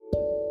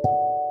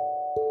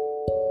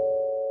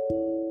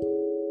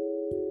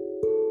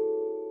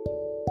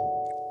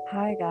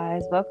Hi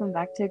guys, welcome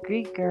back to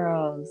Greek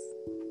Girls.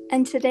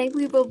 And today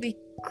we will be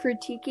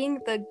critiquing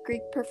the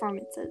Greek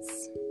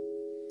performances.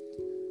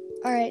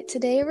 Alright,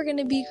 today we're going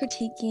to be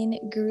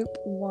critiquing Group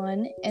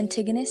 1,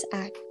 Antigonus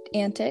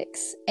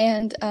Antics,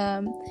 and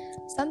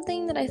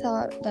something that I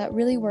thought that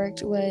really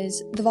worked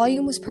was the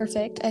volume was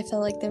perfect. I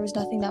felt like there was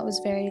nothing that was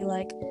very,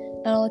 not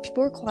all the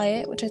people were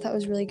quiet, which I thought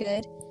was really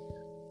good.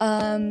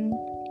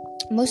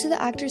 Most of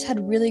the actors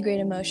had really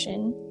great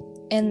emotion,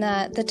 and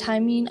that the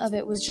timing of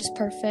it was just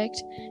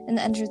perfect, and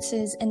the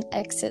entrances and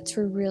exits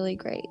were really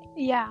great.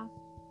 Yeah.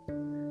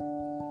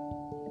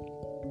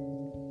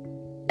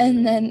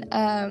 And then,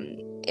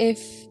 if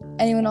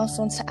anyone else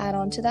wants to add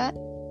on to that.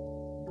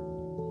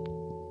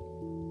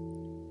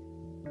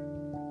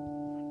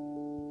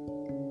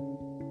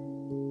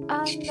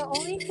 The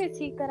only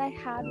critique that I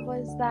had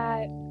was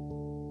that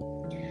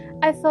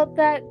I felt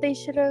that they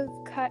should have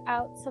cut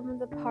out some of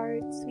the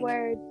parts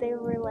where they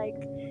were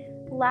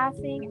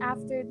laughing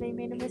after they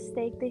made a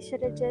mistake. They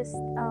should have just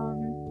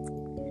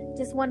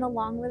went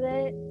along with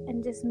it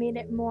and just made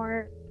it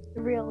more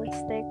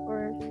realistic,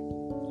 or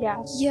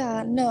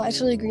Yeah, no, I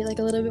totally agree, a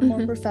little bit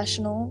more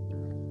professional.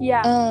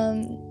 Yeah.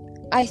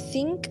 I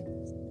think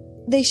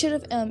they should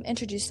have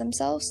introduced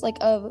themselves,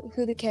 of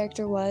who the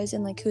character was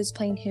and who was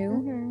playing who.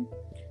 Mm-hmm.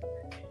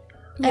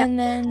 Yeah. And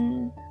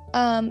then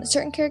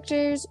certain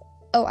characters,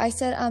 I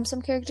said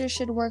some characters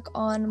should work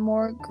on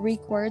more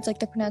Greek words,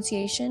 the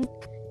pronunciation,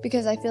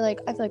 because I feel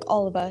like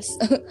all of us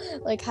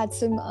had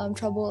some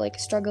trouble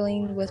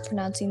struggling with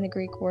pronouncing the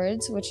Greek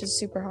words, which is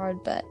super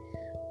hard, but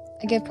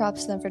I give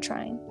props to them for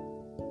trying.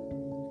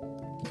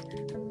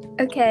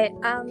 Okay,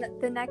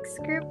 the next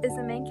group is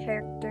the main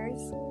characters.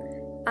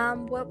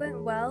 What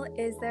went well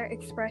is their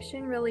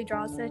expression really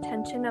draws the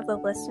attention of the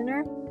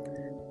listener.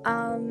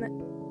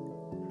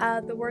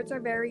 The words are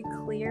very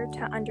clear to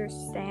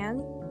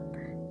understand.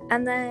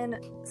 And then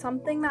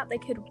something that they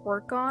could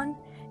work on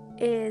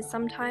is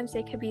sometimes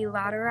they could be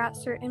louder at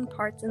certain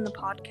parts in the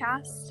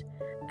podcast.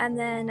 And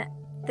then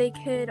they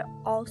could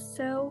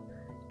also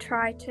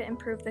try to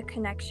improve the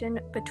connection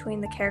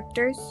between the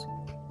characters.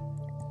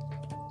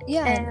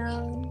 Yeah.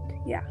 And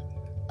yeah.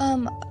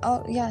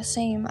 Yeah,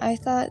 same. I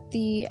thought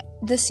the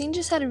scene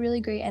just had a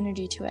really great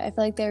energy to it. I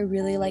feel like they were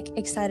really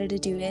excited to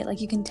do it.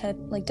 You can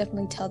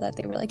definitely tell that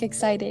they were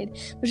excited,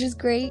 which is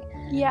great.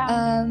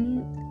 Yeah.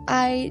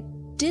 I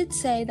did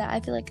say that I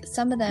feel like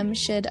some of them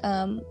should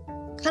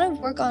kind of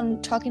work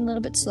on talking a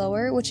little bit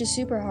slower, which is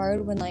super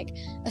hard when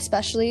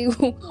especially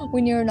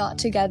when you're not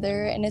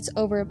together and it's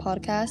over a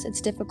podcast.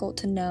 It's difficult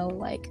to know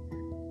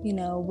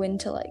when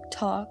to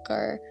talk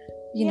or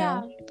you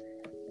know.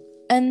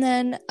 And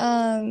then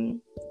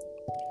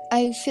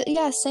I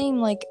feel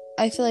same.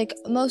 I feel like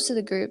most of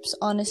the groups,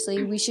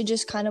 honestly, we should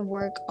just kind of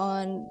work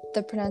on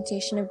the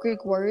pronunciation of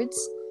Greek words,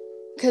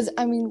 because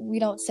we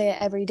don't say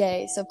it every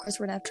day, so of course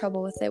we're gonna have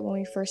trouble with it when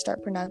we first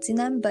start pronouncing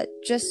them, but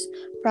just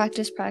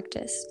practice.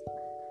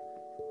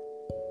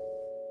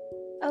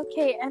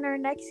 Okay, and our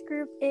next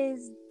group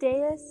is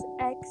Deus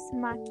Ex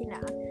Machina,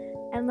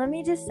 and let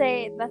me just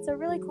say that's a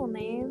really cool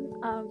name.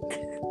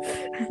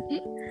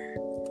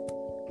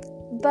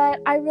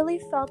 But I really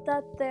felt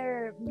that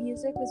their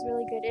music was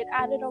really good. It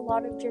added a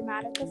lot of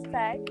dramatic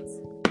effects.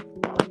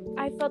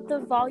 I felt the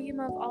volume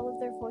of all of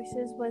their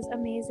voices was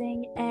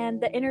amazing, and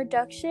the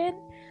introduction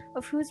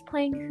of who's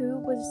playing who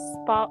was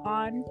spot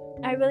on.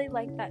 I really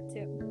liked that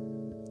too.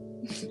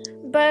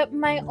 But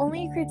my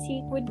only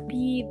critique would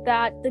be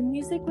that the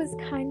music was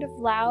kind of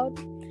loud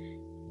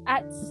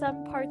at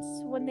some parts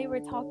when they were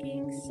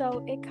talking,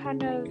 so it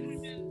kind of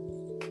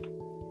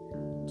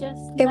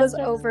it was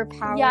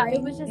overpowering. Yeah,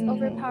 it was just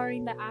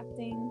overpowering the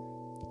acting.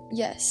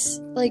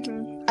 Yes.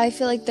 I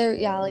feel like they're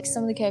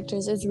some of the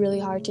characters, it's really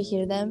hard to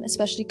hear them,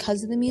 especially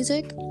because of the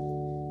music.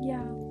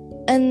 Yeah.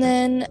 And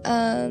then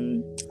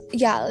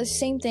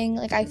same thing.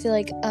 I feel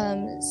like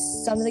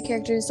some of the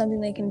characters,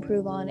 something they can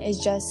improve on is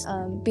just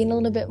being a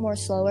little bit more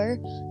slower,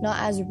 not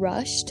as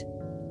rushed.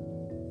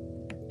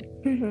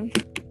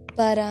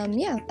 But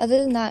other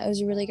than that, it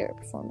was a really great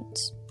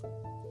performance.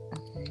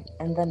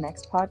 And the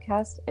next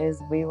podcast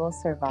is We Will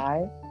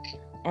Survive,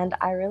 and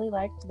I really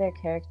liked their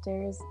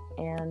characters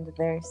and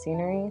their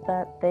scenery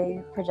that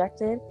they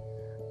projected,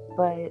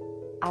 but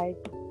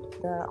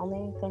the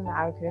only thing that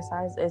I would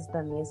criticize is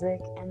the music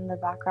in the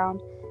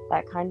background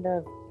that kind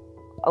of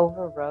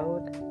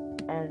overrode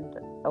and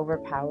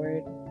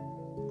overpowered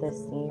the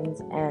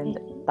scenes and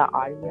the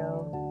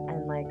audio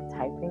and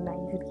typing that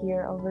you could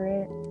hear over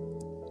it.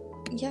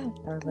 Yeah.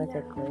 Or a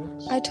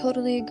glitch. I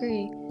totally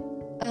agree.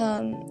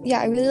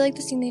 I really like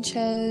the scene they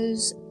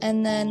chose,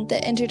 and then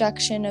the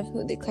introduction of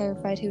who they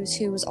clarified who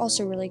was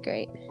also really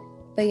great.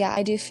 But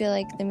I do feel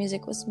like the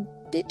music was a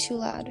bit too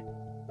loud.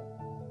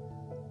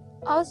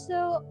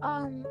 Also,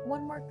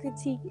 one more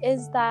critique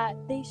is that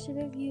they should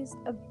have used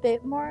a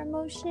bit more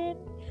emotion,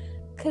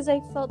 because I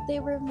felt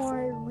they were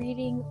more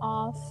reading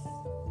off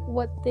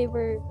what they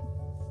were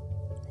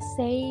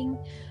saying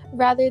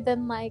rather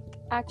than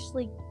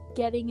actually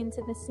getting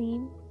into the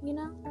scene,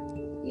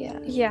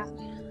 Yeah.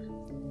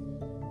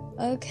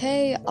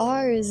 Okay,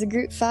 ours,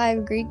 Group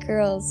 5, Greek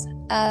girls.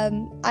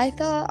 I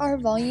thought our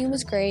volume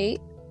was great.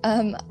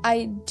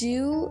 Okay,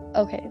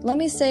 let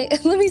me say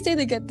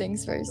the good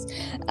things first.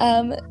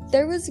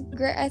 There was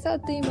great. I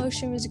thought the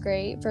emotion was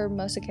great for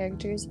most of the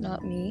characters,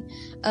 not me.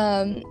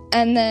 And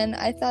then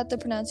I thought the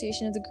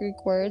pronunciation of the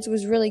Greek words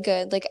was really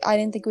good. Like, I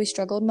didn't think we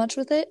struggled much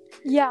with it.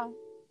 Yeah.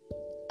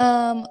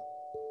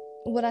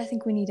 What I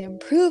think we need to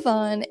improve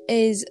on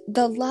is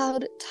the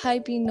loud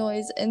typing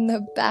noise in the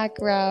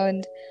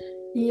background.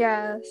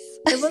 Yes.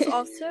 It was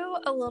also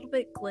a little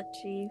bit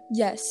glitchy.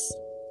 Yes.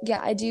 Yeah,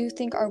 I do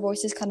think our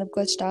voices kind of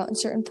glitched out in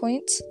certain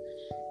points.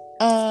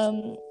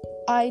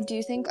 I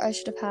do think I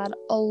should have had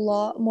a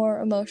lot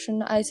more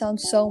emotion. I sound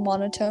so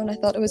monotone. I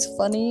thought it was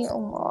funny. Oh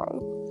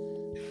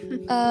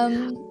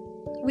my.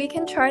 We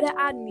can try to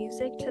add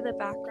music to the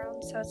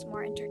background so it's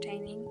more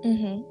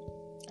entertaining.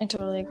 I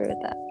totally agree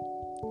with that.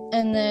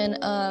 And then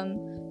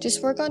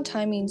just work on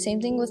timing.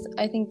 Same thing with,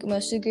 I think,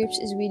 most of the groups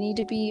is we need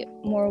to be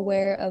more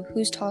aware of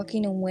who's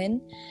talking and when,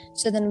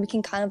 so then we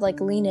can kind of like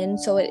lean in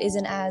so it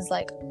isn't as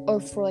like, or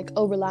for like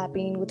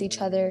overlapping with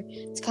each other.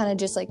 It's kind of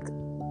just like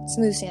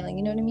smooth sailing,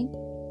 you know what I mean?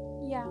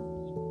 Yeah.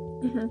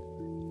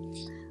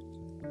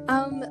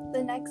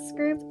 The next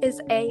group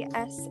is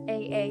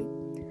ASAA,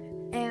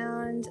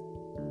 and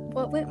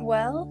what went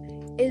well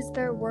is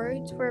their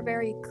words were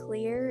very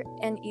clear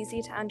and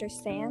easy to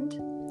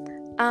understand.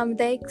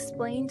 They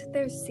explained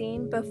their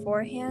scene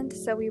beforehand,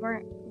 so we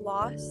weren't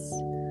lost.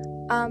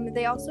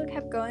 They also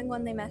kept going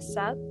when they messed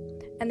up,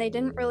 and they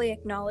didn't really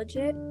acknowledge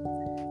it.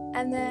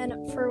 And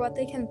then for what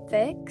they can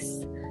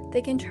fix,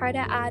 they can try to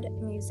add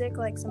music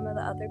like some of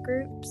the other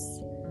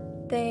groups.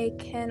 They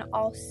can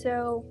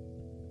also,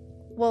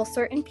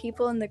 certain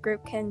people in the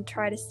group can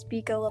try to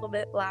speak a little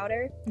bit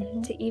louder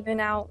to even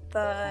out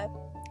the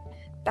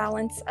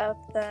balance of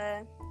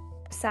the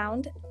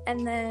sound.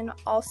 And then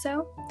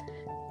also,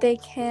 they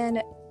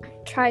can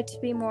try to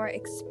be more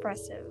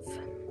expressive.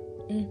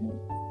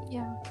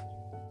 Yeah.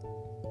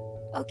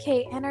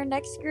 Okay, and our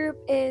next group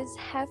is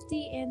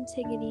Hefty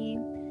Antigone.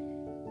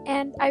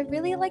 And I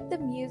really like the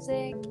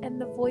music and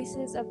the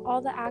voices of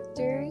all the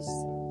actors.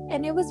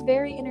 And it was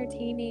very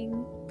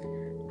entertaining.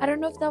 I don't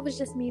know if that was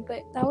just me,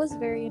 but that was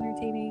very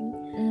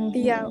entertaining.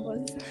 Yeah, it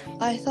was.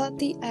 I thought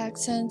the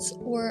accents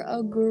were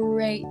a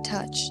great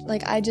touch.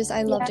 Like, I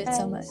loved it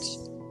so much.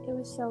 It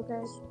was so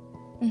good.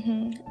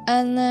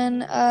 And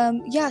then,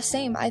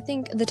 same. I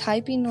think the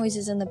typing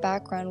noises in the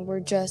background were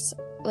just,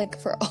 like,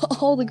 for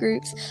all the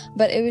groups,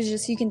 but it was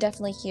just, you can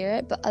definitely hear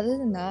it. But other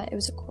than that, it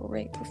was a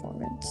great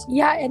performance.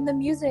 Yeah, and the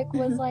music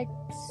was, like,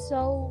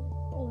 so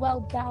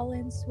well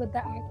balanced with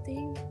the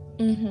acting.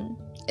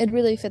 It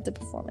really fit the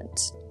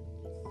performance.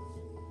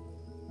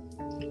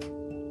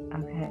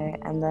 Okay,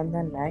 and then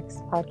the next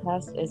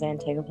podcast is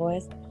Antigua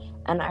Boys,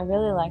 and I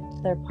really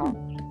liked their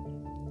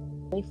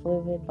really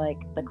fluid, like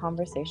the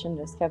conversation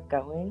just kept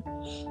going.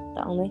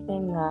 The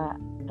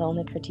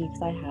only critiques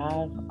I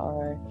have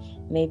are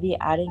maybe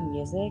adding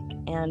music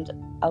and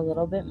a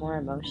little bit more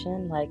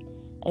emotion. Like,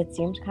 it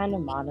seemed kind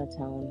of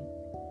monotone.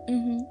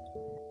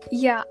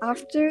 Yeah,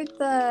 after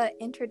the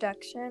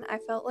introduction, I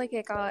felt like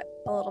it got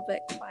a little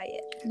bit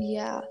quiet.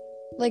 Yeah.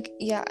 Like,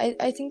 yeah,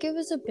 I think it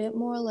was a bit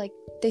more like,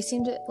 they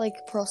seemed to, like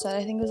Pearl said,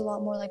 I think it was a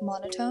lot more like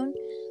monotone.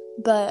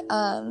 But,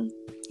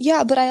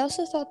 yeah, but I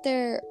also thought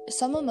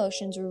some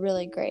emotions were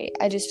really great.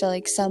 I just feel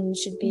like some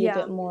should be a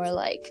bit more,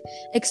 like,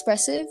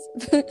 expressive.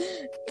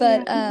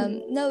 But,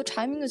 no,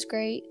 timing was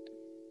great.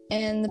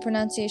 And the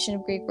pronunciation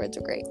of Greek words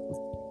were great.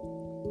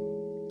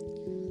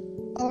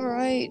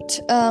 Alright,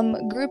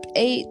 Group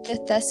 8, the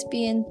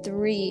Thespian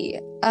 3.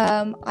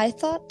 I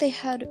thought they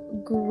had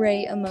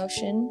great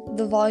emotion.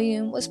 The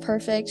volume was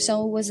perfect,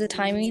 so was the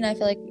timing. I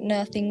feel like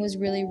nothing was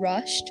really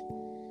rushed.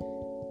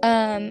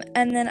 And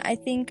then I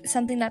think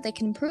something that they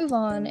can improve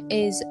on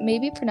is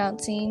maybe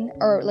pronouncing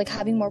or like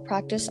having more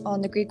practice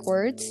on the Greek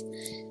words.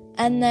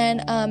 And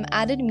then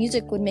added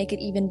music would make it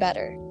even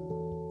better.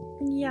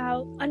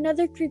 Yeah,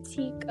 another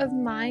critique of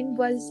mine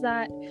was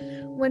that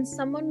when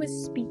someone was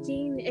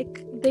speaking,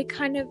 they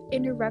kind of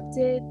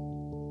interrupted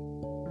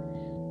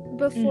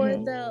before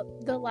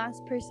the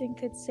last person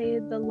could say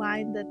the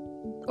line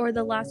or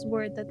the last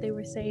word that they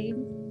were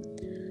saying.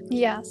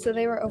 Yeah, so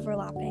they were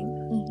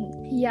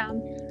overlapping. Yeah,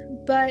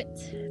 but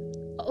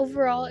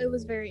overall it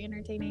was very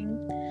entertaining.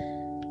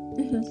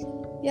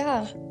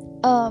 Yeah.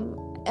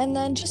 And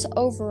then just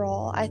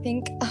overall, I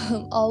think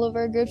all of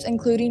our groups,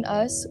 including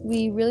us,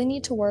 we really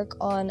need to work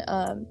on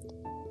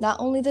not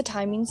only the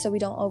timing so we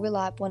don't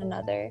overlap one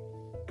another,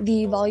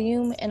 the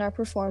volume in our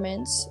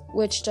performance,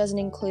 which doesn't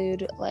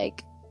include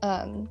like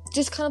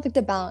just kind of like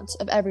the balance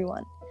of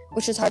everyone,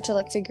 which is hard to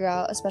like figure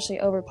out, especially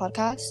over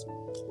podcast.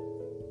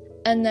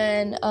 And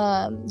then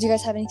do you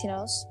guys have anything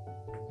else?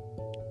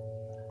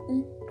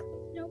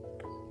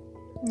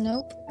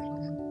 Nope.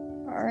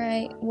 All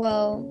right.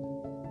 Well,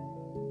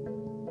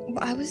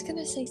 I was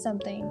gonna say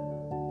something.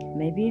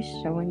 Maybe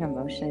showing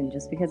emotion,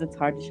 just because it's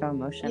hard to show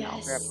emotion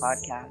over a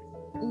podcast.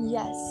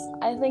 Yes,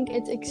 I think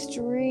it's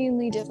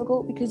extremely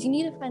difficult because you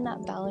need to find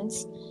that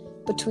balance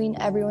between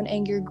everyone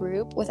in your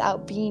group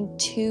without being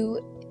too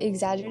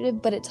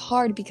exaggerative, but it's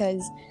hard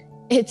because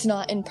it's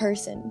not in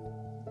person.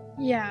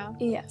 Yeah.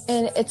 Yes.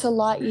 And it's a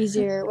lot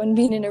easier when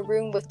being in a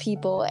room with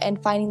people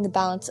and finding the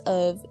balance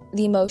of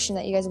the emotion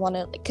that you guys want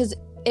to, because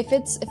if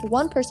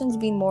one person's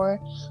being more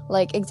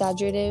like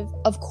exaggerative,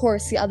 of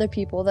course the other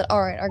people that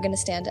aren't are going to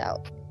stand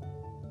out.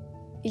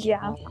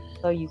 Yeah.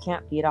 So you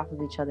can't feed off of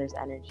each other's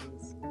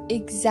energies.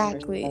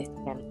 Exactly.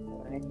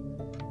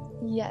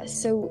 Yes,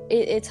 so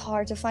it's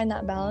hard to find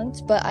that balance,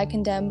 but I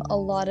condemn a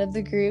lot of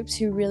the groups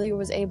who really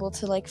was able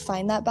to like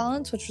find that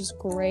balance, which was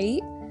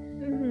great.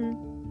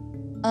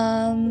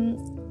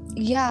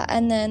 Yeah,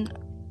 and then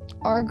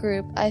our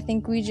group, I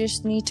think we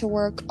just need to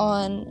work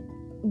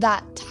on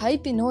that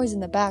typing noise in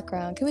the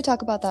background. Can we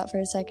talk about that for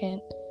a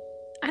second?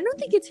 I don't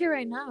think it's here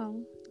right now.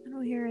 I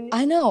don't hear it.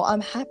 I know,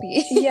 I'm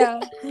happy. Yeah.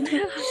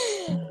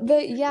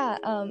 But yeah,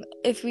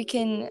 if we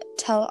can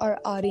tell our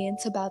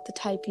audience about the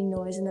typing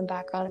noise in the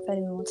background, if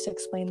anyone wants to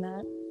explain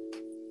that.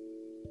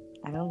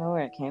 I don't know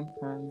where it came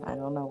from. I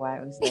don't know why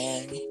it was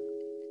there.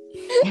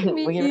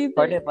 Me We either.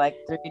 recorded like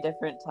 3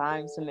 different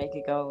times to make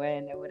it go away,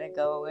 and it wouldn't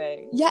go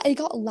away. Yeah, it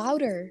got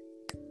louder.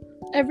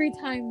 Every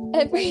time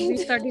we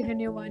started a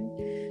new one.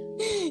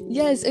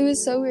 Yes, it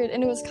was so weird,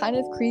 and it was kind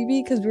of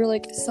creepy because we were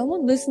like,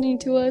 someone listening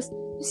to us.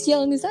 Miss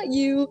Young, is that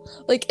you?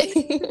 Like,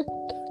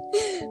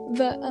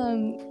 but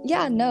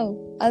yeah,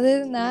 no. Other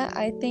than that,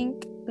 I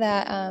think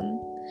that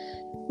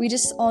we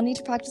just all need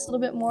to practice a little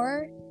bit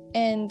more,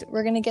 and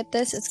we're gonna get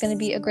this. It's gonna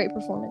be a great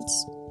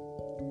performance.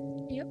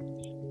 Yep.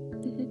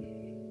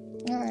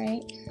 All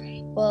right.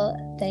 Well,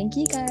 thank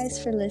you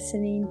guys for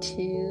listening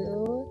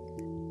to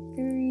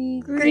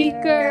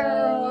Greek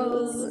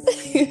Girls.